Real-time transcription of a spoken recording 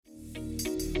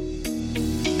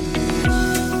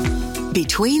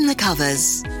Between the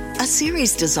Covers, a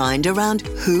series designed around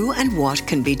who and what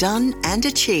can be done and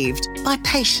achieved by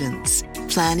patients,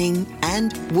 planning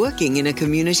and working in a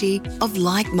community of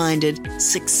like-minded,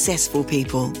 successful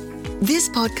people. This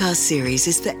podcast series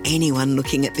is for anyone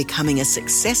looking at becoming a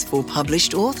successful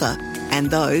published author and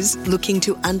those looking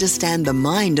to understand the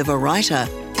mind of a writer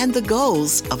and the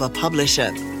goals of a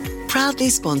publisher. Proudly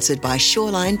sponsored by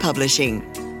Shoreline Publishing.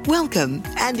 Welcome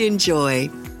and enjoy.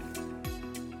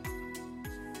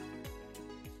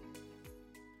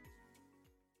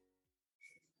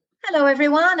 Hello,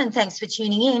 everyone, and thanks for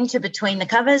tuning in to Between the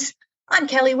Covers. I'm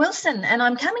Kelly Wilson, and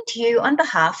I'm coming to you on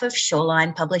behalf of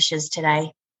Shoreline Publishers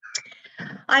today.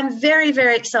 I'm very,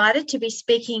 very excited to be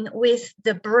speaking with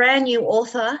the brand new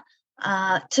author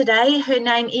today. Her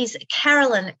name is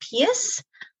Carolyn Pearce.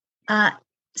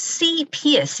 C.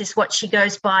 Pearce is what she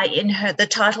goes by in the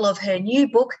title of her new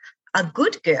book, A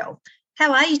Good Girl.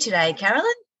 How are you today,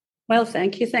 Carolyn? Well,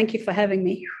 thank you. Thank you for having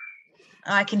me.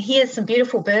 I can hear some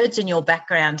beautiful birds in your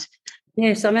background.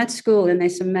 Yes, I'm at school and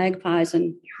there's some magpies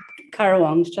and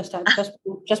currawongs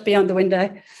just beyond the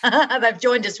window. They've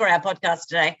joined us for our podcast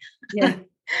today. Yeah.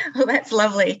 Well, that's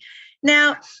lovely.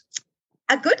 Now,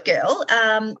 A Good Girl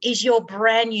is your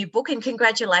brand new book, and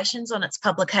congratulations on its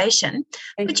publication.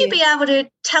 Would you be able to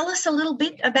tell us a little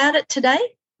bit about it today?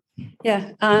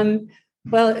 Yeah.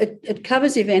 Well, it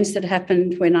covers events that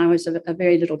happened when I was a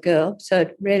very little girl, so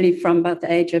really from about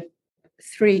the age of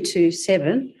 3 to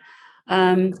 7.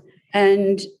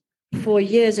 And for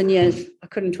years and years, I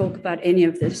couldn't talk about any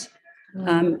of this.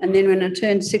 And then when I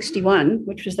turned 61,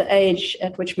 which was the age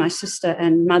at which my sister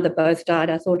and mother both died,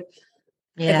 I thought,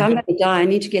 if I'm going to die, I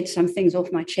need to get some things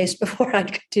off my chest before I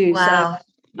could do. Wow.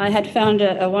 So I had found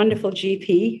a wonderful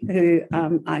GP who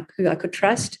I could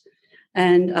trust,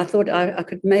 and I thought I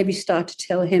could maybe start to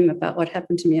tell him about what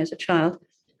happened to me as a child.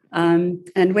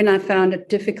 And when I found it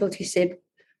difficult, he said,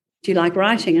 "Do you like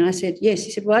writing?" And I said, yes.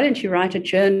 He said, "Why don't you write a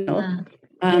journal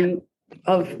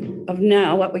of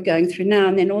now, what we're going through now,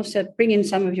 and then also bring in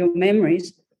some of your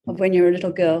memories of when you were a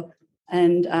little girl?"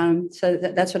 And so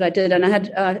that's what I did. And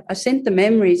I sent the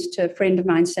memories to a friend of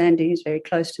mine, Sandy, who's very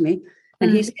close to me. And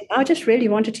he said, "I just really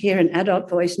wanted to hear an adult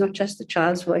voice, not just the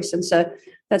child's voice." And so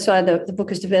that's why the book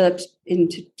has developed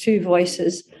into 2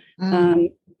 voices,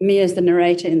 me as the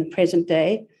narrator in the present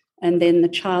day, and then the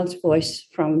child's voice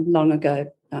from long ago.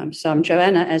 So I'm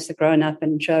Joanna as the grown-up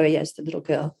and Joey as the little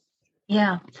girl.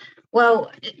 Yeah.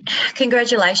 Well,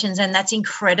 congratulations, and that's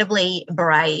incredibly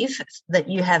brave that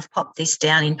you have popped this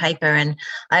down in paper, and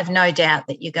I have no doubt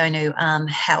that you're going to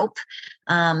help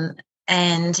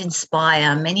and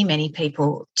inspire many, many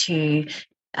people to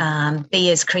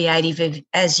be as creative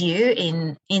as you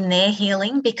in their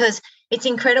healing, because it's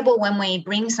incredible when we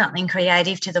bring something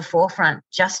creative to the forefront,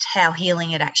 just how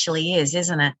healing it actually is,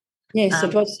 isn't it? Yes,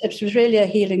 it was really a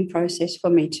healing process for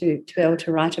me to be able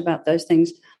to write about those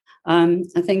things.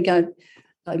 I think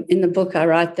in the book I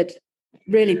write that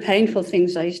really painful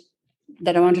things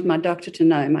that I wanted my doctor to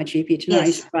know, my GP to know. I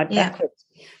used to write backwards.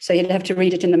 So you'd have to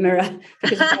read it in the mirror,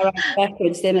 because if I write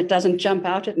backwards, then it doesn't jump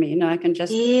out at me. I can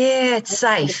just... Yeah, it's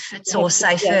safe. It's all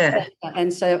safer. Yeah.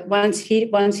 And so once he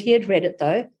had read it,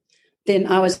 though, then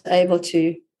I was able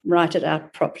to write it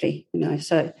out properly,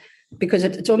 So because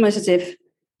it's almost as if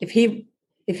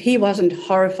he wasn't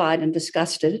horrified and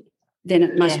disgusted, then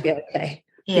it must be okay.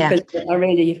 Yeah. Because I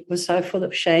really was so full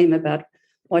of shame about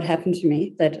what happened to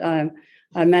me that I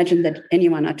imagined that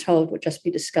anyone I told would just be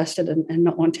disgusted and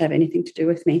not want to have anything to do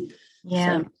with me.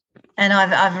 Yeah. So. And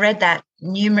I've read that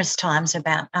numerous times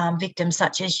about victims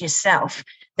such as yourself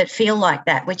that feel like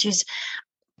that, which is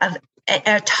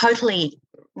a totally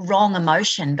wrong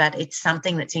emotion, but it's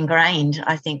something that's ingrained,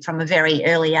 I think, from a very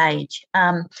early age.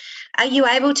 Are you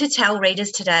able to tell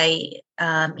readers today,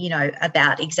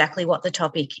 about exactly what the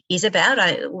topic is about?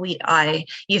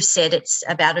 You've said it's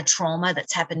about a trauma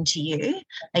that's happened to you.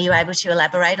 Are you able to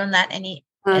elaborate on that?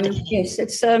 Yes,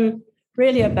 it's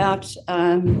really about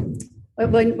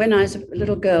when I was a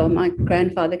little girl, my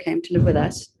grandfather came to live with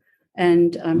us.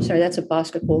 And I'm sorry, that's a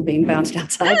basketball being bounced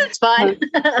outside. It's fine.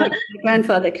 My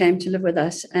grandfather came to live with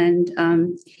us, and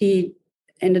he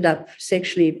ended up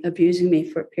sexually abusing me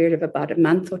for a period of about a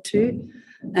month or 2.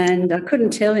 And I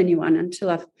couldn't tell anyone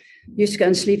until I used to go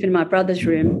and sleep in my brother's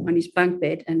room on his bunk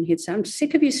bed, and he'd say, "I'm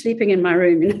sick of you sleeping in my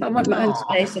room. I want my own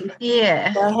space." And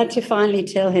so I had to finally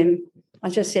tell him. I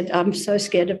just said, "I'm so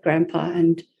scared of Grandpa."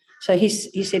 And so he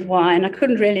said, "Why?" And I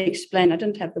couldn't really explain. I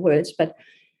didn't have the words, but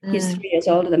he's 3 years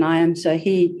older than I am. So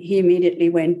he immediately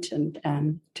went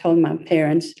and told my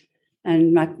parents.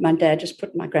 And my dad just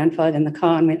put my grandfather in the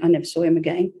car and I never saw him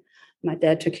again. My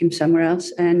dad took him somewhere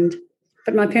else. And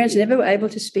but my parents never were able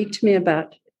to speak to me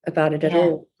about it at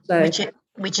all. So,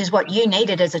 which is what you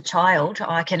needed as a child,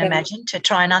 I can imagine, to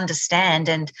try and understand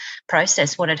and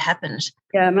process what had happened.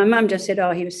 Yeah, my mum just said,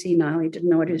 "Oh, he was senile. He didn't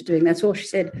know what he was doing." That's all she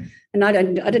said, and I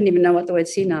didn't even know what the word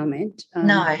senile meant.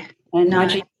 No. My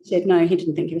GP said, no, he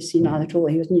didn't think he was senile at all.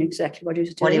 He knew exactly what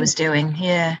he was doing.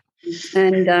 Yeah.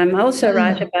 And I also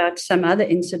write about some other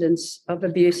incidents of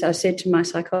abuse. I said to my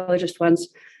psychologist once,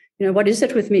 what is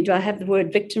it with me? Do I have the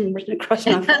word victim written across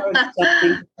my forehead or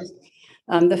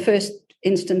something? The first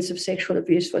instance of sexual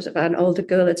abuse was about an older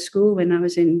girl at school when I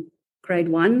was in grade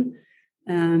 1.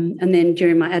 And then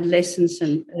during my adolescence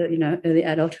and, early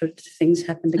adulthood, things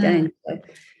happened again. So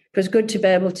it was good to be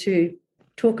able to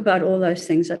talk about all those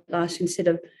things at last instead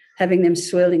of having them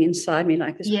swirling inside me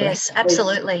like this. Yes,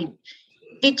 absolutely.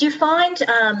 Did you find,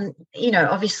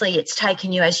 obviously it's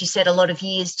taken you, as you said, a lot of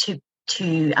years to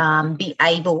be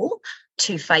able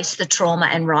to face the trauma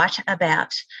and write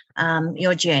about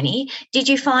your journey. Did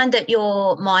you find that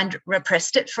your mind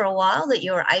repressed it for a while, that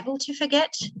you were able to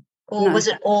forget? Or was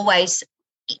it always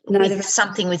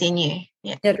something within you?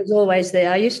 Yeah, it was always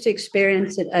there. I used to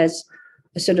experience it as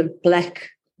a sort of black,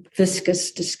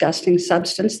 viscous, disgusting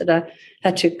substance that I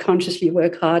had to consciously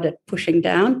work hard at pushing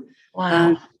down.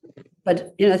 Wow.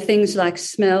 But, things like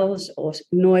smells or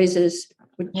noises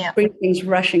would bring things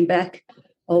rushing back,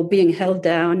 or being held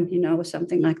down, or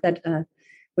something like that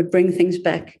would bring things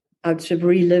back. I would sort of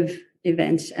relive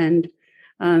events. And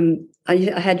I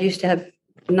had used to have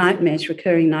nightmares,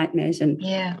 recurring nightmares. And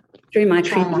through my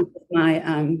treatment with my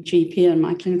GP and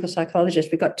my clinical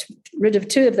psychologist, we got rid of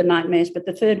 2 of the nightmares, but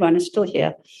the third one is still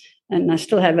here. And I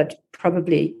still have it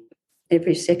probably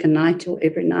every second night or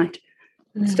every night.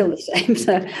 It's still the same.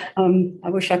 So I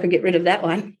wish I could get rid of that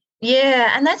one.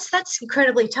 Yeah, and that's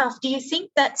incredibly tough. Do you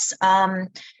think that's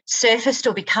surfaced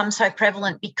or become so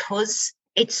prevalent because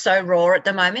it's so raw at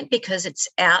the moment, because it's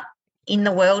out in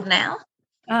the world now?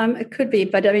 It could be,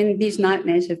 but I mean, these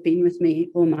nightmares have been with me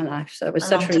all my life, so it was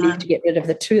such a relief to get rid of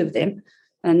the 2 of them.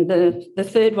 And the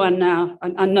third one now,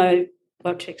 I know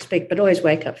what to expect, but always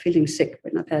wake up feeling sick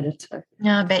when I've had it. So.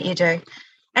 No, I bet you do.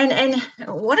 And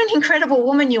what an incredible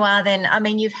woman you are then. I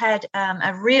mean, you've had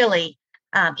a really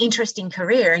interesting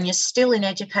career and you're still in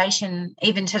education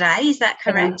even today. Is that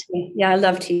correct? Yeah, I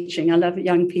love teaching. I love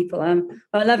young people.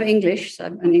 I love English. So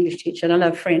I'm an English teacher, and I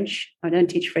love French. I don't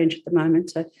teach French at the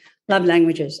moment, so I love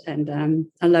languages, and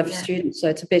I love students. So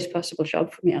it's the best possible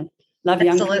job for me. I love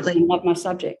young people and love my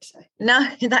subject. So. No,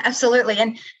 absolutely.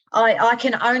 And I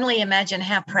can only imagine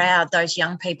how proud those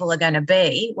young people are going to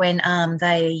be when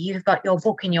you've got your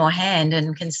book in your hand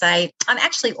and can say, I'm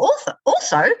actually also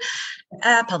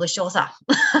a published author.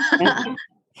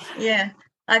 Yeah.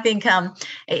 I think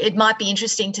it might be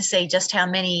interesting to see just how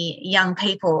many young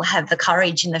people have the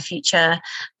courage in the future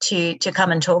to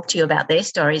come and talk to you about their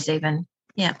stories even.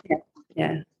 Yeah.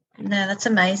 No, that's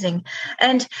amazing.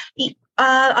 And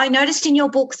I noticed in your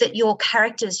book that your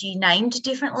characters you named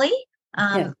differently.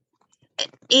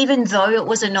 Even though it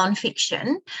was a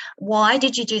non-fiction. Why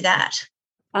did you do that?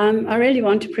 I really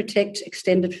want to protect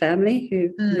extended family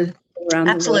who live around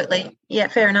absolutely. the world. Yeah,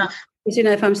 fair enough. Because,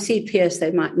 if I'm C. Pearce,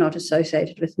 they might not associate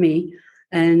it with me.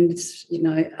 And,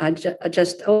 I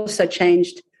just also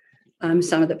changed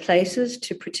some of the places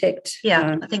to protect.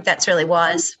 Yeah, I think that's really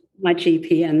wise. My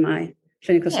GP and my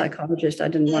clinical psychologist. I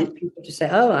didn't want people to say,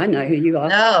 oh, I know who you are.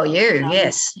 Oh, you,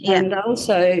 yes. Yeah. And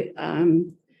also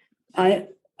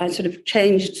I sort of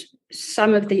changed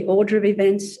some of the order of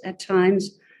events at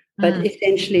times, but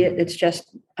essentially it's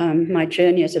just my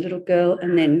journey as a little girl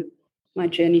and then my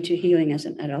journey to healing as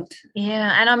an adult.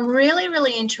 Yeah, and I'm really,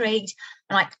 really intrigued,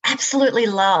 and I absolutely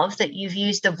love that you've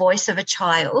used the voice of a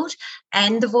child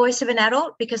and the voice of an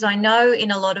adult, because I know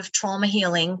in a lot of trauma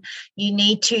healing you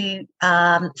need to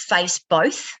face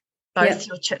both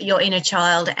your inner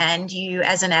child and you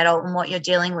as an adult and what you're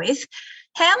dealing with.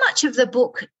 How much of the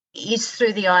book is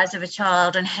through the eyes of a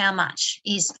child and how much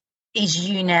is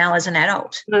you now as an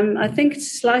adult? I think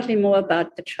it's slightly more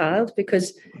about the child,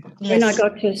 because when I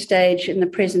got to a stage in the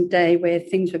present day where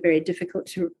things were very difficult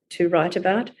to write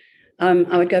about,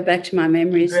 I would go back to my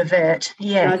memories. Revert,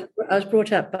 yeah. I was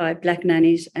brought up by black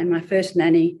nannies, and my first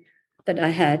nanny that I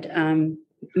had,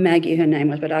 Maggie, her name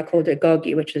was, but I called her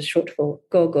Gogi, which is short for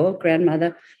Gogo,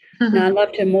 grandmother. And I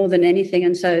loved her more than anything,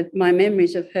 and so my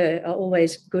memories of her are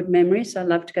always good memories. I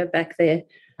love to go back there.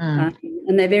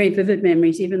 And they're very vivid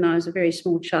memories. Even though I was a very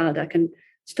small child, I can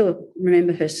still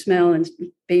remember her smell and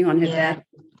being on her back,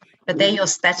 But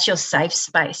that's your safe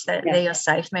space. They're your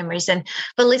safe memories. And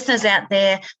for listeners out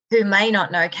there who may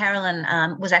not know, Carolyn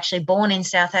was actually born in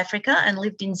South Africa and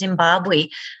lived in Zimbabwe.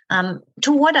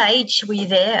 To what age were you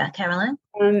there, Carolyn?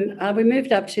 We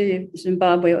moved up to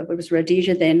Zimbabwe. It was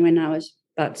Rhodesia then when I was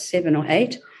about 7 or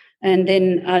 8. And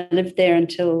then I lived there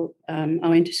until I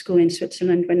went to school in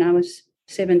Switzerland when I was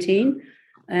 17.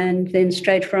 And then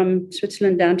straight from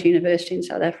Switzerland down to university in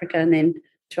South Africa and then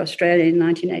to Australia in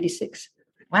 1986.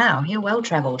 Wow, you're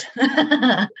well-travelled.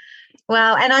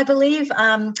 Wow, and I believe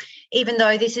even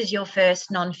though this is your first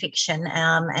nonfiction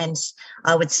and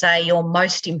I would say your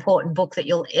most important book that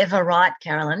you'll ever write,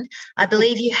 Carolyn, I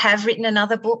believe you have written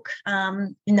another book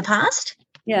in the past?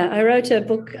 Yeah, I wrote a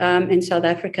book in South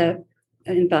Africa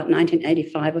in about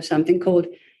 1985 or something called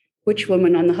Witch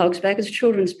Woman on the Hog's Back. It's a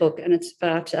children's book, and it's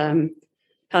about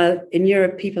how in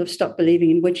Europe people have stopped believing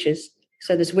in witches.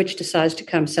 So this witch decides to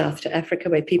come south to Africa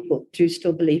where people do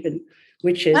still believe in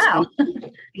witches. Wow.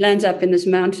 He lands up in this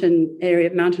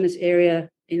mountainous area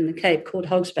in the Cape called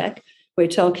Hogsback, where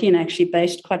Tolkien actually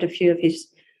based quite a few of his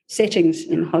settings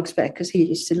in Hogsback because he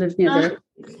used to live near there.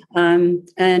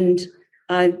 And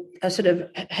I sort of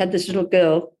had this little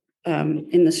girl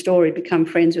in the story become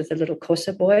friends with a little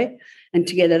Xhosa boy, and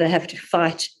together they have to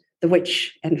fight the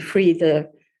witch and free the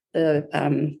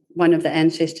one of the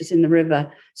ancestors in the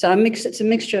river. So it's a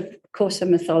mixture of Xhosa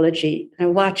mythology, a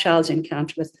white child's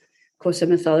encounter with Xhosa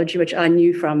mythology, which I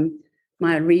knew from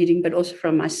my reading, but also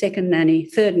from my third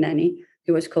nanny,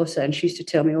 who was Xhosa, and she used to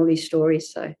tell me all these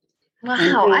stories. So,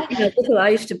 wow, I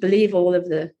used to believe all of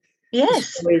the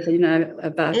stories,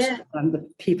 about the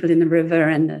people in the river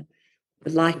and the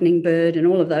lightning bird and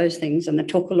all of those things, and the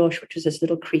tokolosh, which is this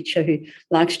little creature who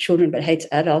likes children but hates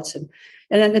adults, and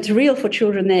it's real for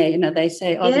children there. They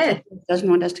say, the teacher doesn't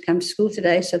want us to come to school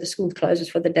today, so the school closes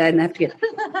for the day, and they have to get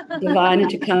Divine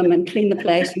to come and clean the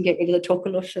place and get rid of the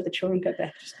tokolosh so the children go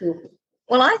back to school.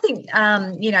 Well, I think,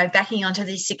 backing onto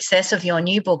the success of your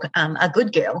new book, A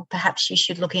Good Girl, perhaps you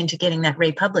should look into getting that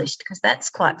republished because that's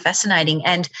quite fascinating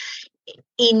and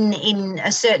in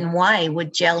a certain way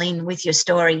would gel in with your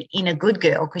story in A Good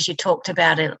Girl because you talked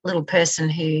about a little person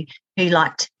who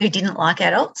didn't like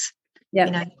adults.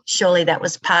 Yeah. Surely that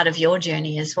was part of your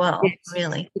journey as well, yes,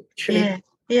 really. True.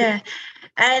 Yeah.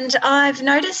 And I've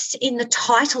noticed in the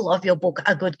title of your book,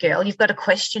 A Good Girl, you've got a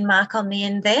question mark on the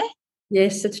end there.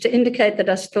 Yes, it's to indicate that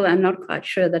I still am not quite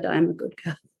sure that I'm a good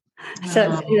girl.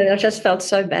 So I just felt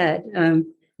so bad. I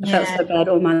felt so bad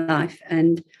all my life.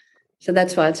 And so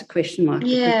that's why it's a question mark.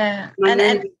 Yeah. My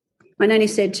nanny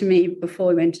said to me before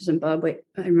we went to Zimbabwe,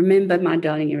 I remember, my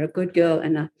darling, you're a good girl.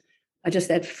 And I just,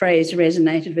 that phrase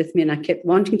resonated with me and I kept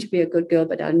wanting to be a good girl,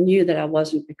 but I knew that I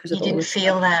wasn't because you of all didn't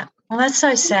feel that. Well, that's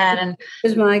so sad. And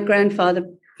because my grandfather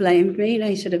blamed me,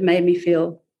 he sort of made me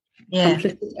feel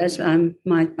complicit, as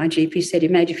my GP said, he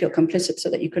made you feel complicit so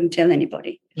that you couldn't tell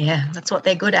anybody. Yeah, that's what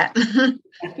they're good at.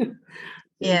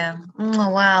 Yeah. Oh,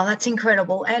 wow, that's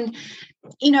incredible. And,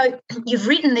 you've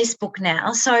written this book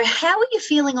now. So how are you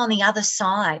feeling on the other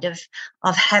side of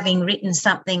having written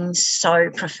something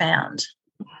so profound?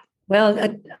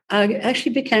 Well, I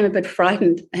actually became a bit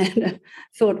frightened and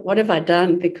thought, what have I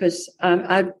done? Because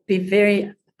I'd be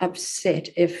very upset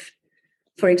if,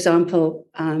 for example,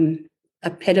 a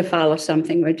pedophile or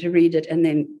something were to read it and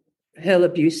then hurl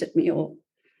abuse at me or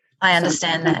I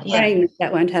understand that, yeah. Praying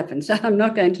that won't happen. So I'm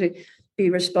not going to be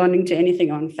responding to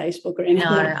anything on Facebook or anything.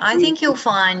 No, I think you'll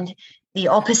find the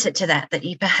opposite to that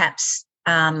you perhaps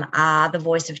are the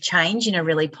voice of change in a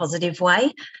really positive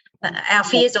way. Our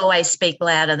fears always speak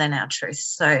louder than our truths.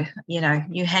 So, you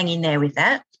hang in there with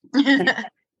that.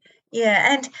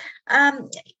 Yeah.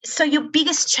 And so your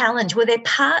biggest challenge, were there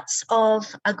parts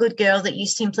of A Good Girl that you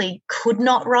simply could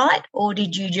not write or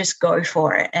did you just go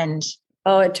for it? And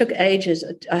it took ages.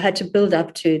 I had to build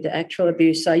up to the actual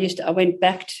abuse. So I went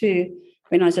back to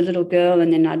when I was a little girl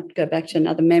and then I'd go back to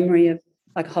another memory of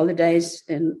like holidays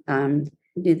in,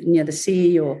 near the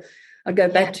sea, or I'd go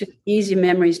back to easy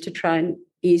memories to try and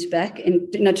ease back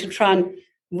and, to try and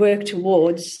work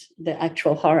towards the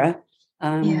actual horror.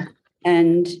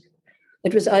 And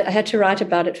it was, I had to write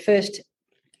about it first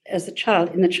as a child,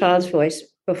 in the child's voice,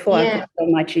 before I could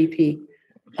tell my GP,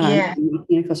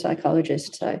 clinical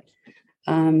psychologist. So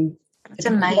it's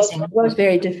amazing. It was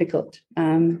very difficult,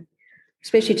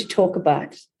 especially to talk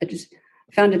about. I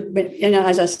found it,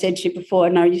 as I said to you before,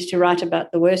 and I used to write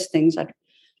about the worst things,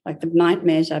 like the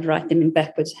nightmares, I'd write them in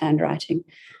backwards handwriting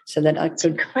so that I could. It's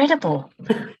incredible.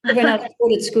 When I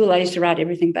was at school, I used to write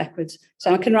everything backwards.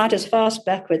 So I can write as fast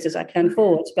backwards as I can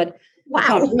forwards, but I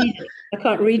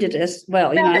can't read it as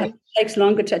well. It takes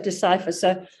longer to decipher.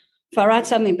 So if I write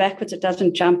something backwards, it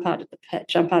doesn't jump out of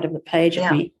the page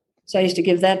at me. So I used to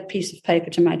give that piece of paper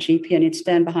to my GP, and he'd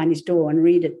stand behind his door and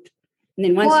read it. And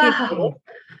then once he saw it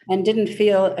and didn't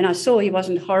feel, and I saw he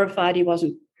wasn't horrified, he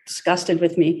wasn't disgusted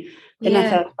with me, then I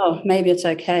thought, oh, maybe it's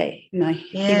okay. He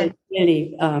was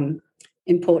really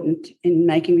important in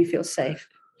making me feel safe.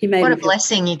 What a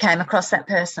blessing you came across that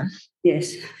person.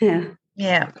 Yes, yeah.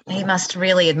 Yeah, he must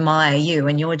really admire you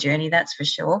and your journey, that's for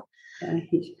sure.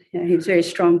 He was very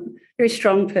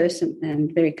strong person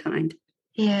and very kind.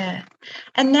 Yeah.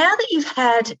 And now that you've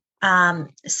had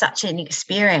such an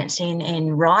experience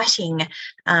in writing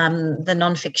the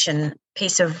nonfiction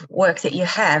piece of work that you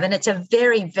have, and it's a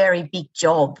very, very big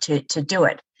job to do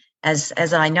it,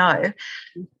 as I know.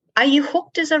 Are you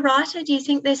hooked as a writer? Do you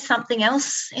think there's something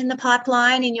else in the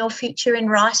pipeline in your future in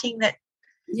writing that?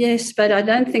 Yes, but I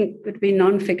don't think it would be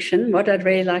nonfiction. What I'd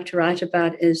really like to write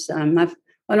about is one of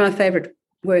my favourite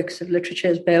works of literature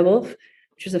is Beowulf,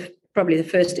 which is probably the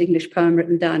first English poem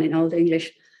written down in Old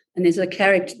English. And there's a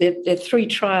character, there are 3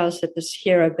 trials that this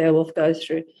hero Beowulf goes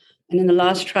through. And in the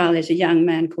last trial, there's a young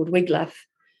man called Wiglaf.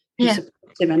 Yeah.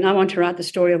 And I want to write the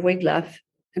story of Wiglaf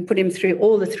and put him through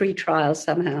all the 3 trials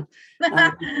somehow.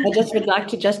 I just would like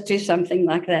to just do something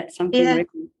like that. Really,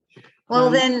 well,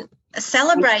 then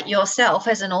celebrate yourself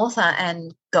as an author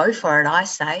and go for it, I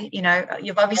say.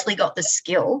 You've obviously got the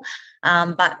skill,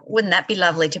 but wouldn't that be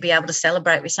lovely to be able to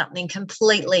celebrate with something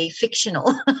completely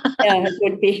fictional? Yeah, it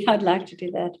would be. I'd like to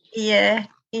do that. Yeah.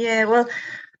 Well,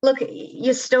 look,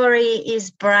 your story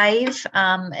is brave.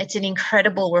 It's an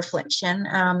incredible reflection,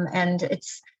 and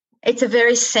it's a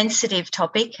very sensitive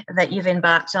topic that you've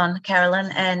embarked on,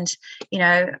 Carolyn, and,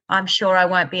 I'm sure I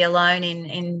won't be alone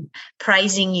in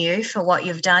praising you for what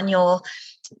you've done.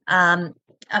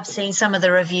 I've seen some of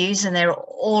the reviews and they're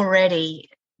already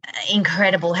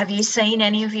incredible. Have you seen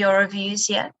any of your reviews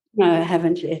yet? No, I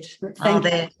haven't yet.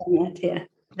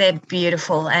 They're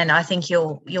beautiful, and I think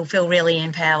you'll feel really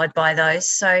empowered by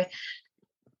those. So,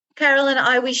 Carolyn,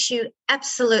 I wish you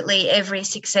absolutely every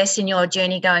success in your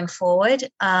journey going forward.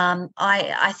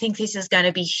 I think this is going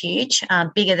to be huge,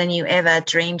 bigger than you ever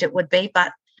dreamed it would be,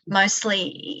 but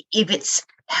mostly if it's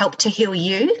helped to heal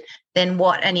you, then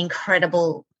what an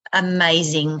incredible,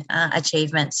 amazing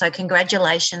achievement. So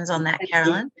congratulations on that,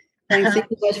 Carolyn. Thanks. It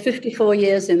was 54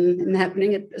 years in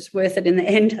happening. It was worth it in the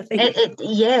end, I think.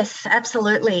 Yes,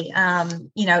 absolutely.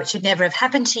 It should never have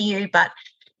happened to you, but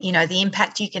the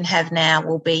impact you can have now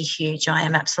will be huge, I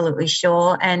am absolutely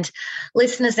sure. And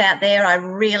listeners out there, I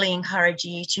really encourage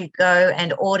you to go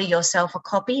and order yourself a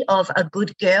copy of A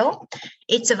Good Girl.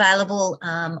 It's available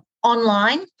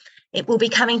online. It will be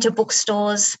coming to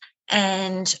bookstores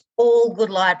and all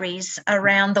good libraries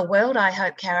around the world, I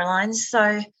hope, Caroline.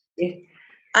 So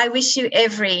I wish you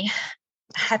every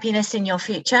happiness in your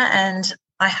future, and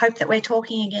I hope that we're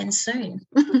talking again soon.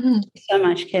 Thank you so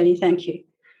much, Kelly. Thank you.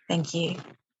 Thank you.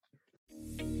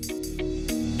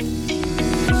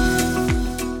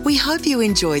 We hope you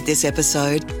enjoyed this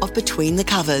episode of Between the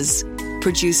Covers,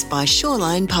 produced by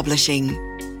Shoreline Publishing.